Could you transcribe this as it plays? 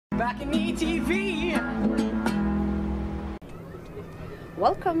BalconyTV.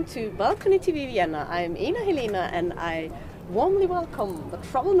 Welcome to BalconyTV Vienna. I'm ENA-HELENA and I warmly welcome the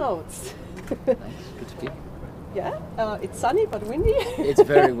Trouble Notes. Nice, good to be. Yeah, it's sunny but windy. It's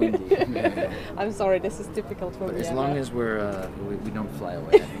very windy. Yeah. I'm sorry, this is difficult for But me. as long as we don't fly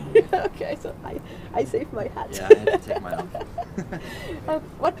away. Okay, so I saved my hat. Yeah, I had to take mine off.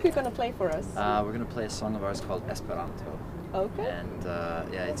 What are you gonna play for us? We're gonna play a song of ours called Esperanto. Okay. And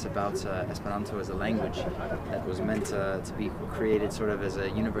yeah, it's about Esperanto as a language that was meant to be created sort of as a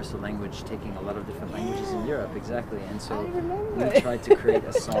universal language, taking a lot of different languages in Europe, exactly. And so we tried to create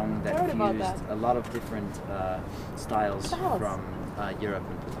a song that fused a lot of different styles from Europe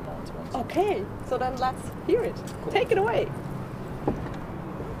and put them all into one song. Okay, so then let's hear it. Cool. Take it away.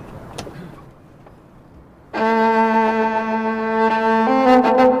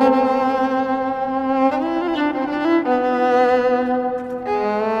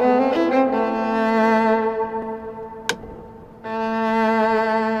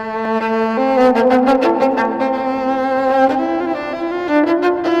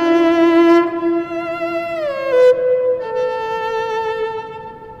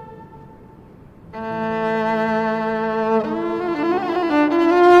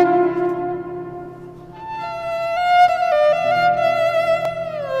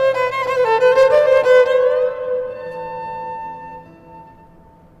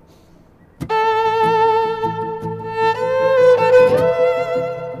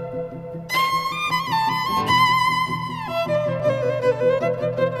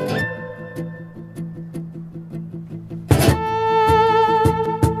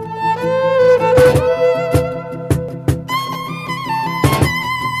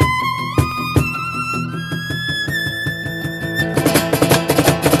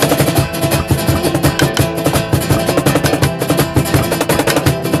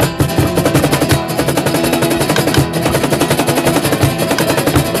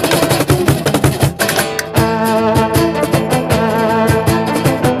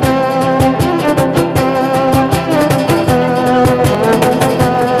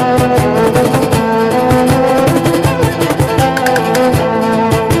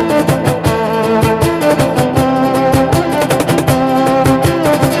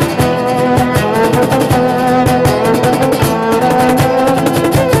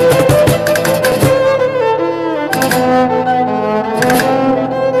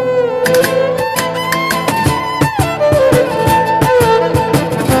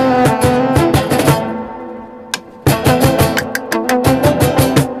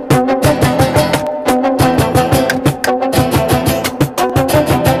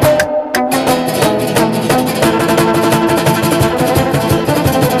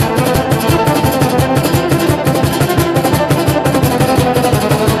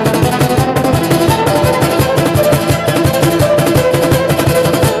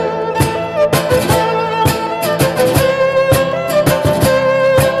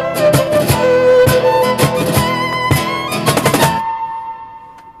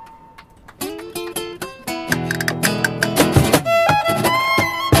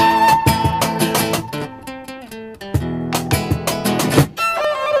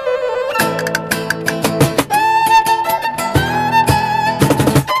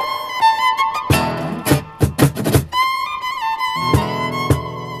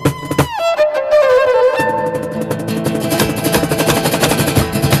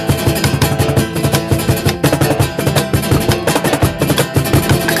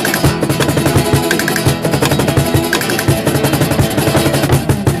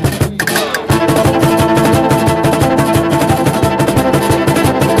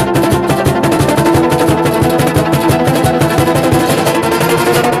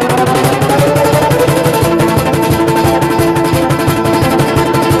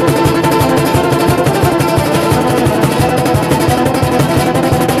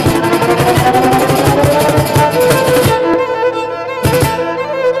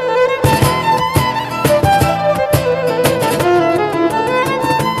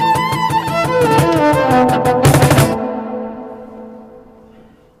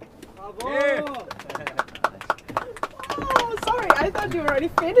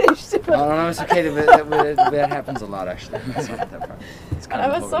 No, it's okay. That happens a lot, actually. It's kind I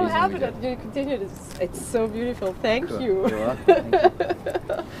was so happy that you continued. It's so beautiful. Thank you. You're welcome. Thank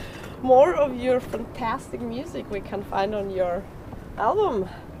you. More of your fantastic music we can find on your album.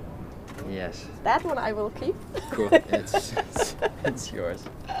 Yes. That one I will keep. Cool. It's yours.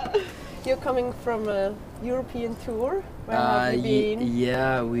 You're coming from a European tour. Where have you been?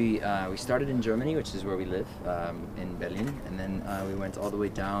 Yeah, we started in Germany, which is where we live, in Berlin, and then we went all the way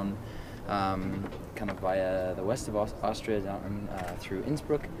down, kind of via the west of Austria, down through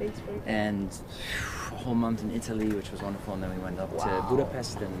Innsbruck, and a whole month in Italy, which was wonderful. And then we went up to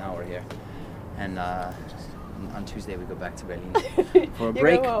Budapest, and now we're here. And on Tuesday we go back to Berlin for a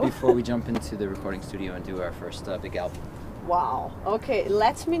break before we jump into the recording studio and do our first big album. Wow. Okay,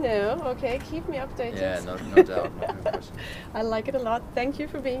 let me know. Okay, keep me updated. Yeah, no doubt. No, of course. I like it a lot. Thank you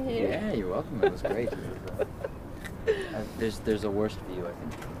for being here. Yeah, you're welcome. It was great. There's a worse view I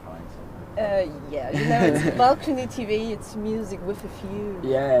think you can find. Yeah, you know, it's Balcony TV. It's music with a view.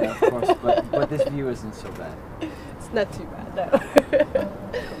 Yeah, of course. But this view isn't so bad. It's not too bad, no.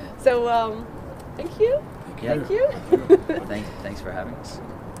 So, thank you. Yeah. Thank you. Thanks for having us.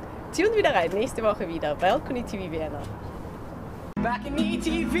 Tune wieder rein. Nächste Woche wieder. Balcony TV Vienna.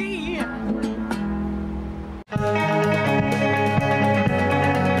 BalconyTV.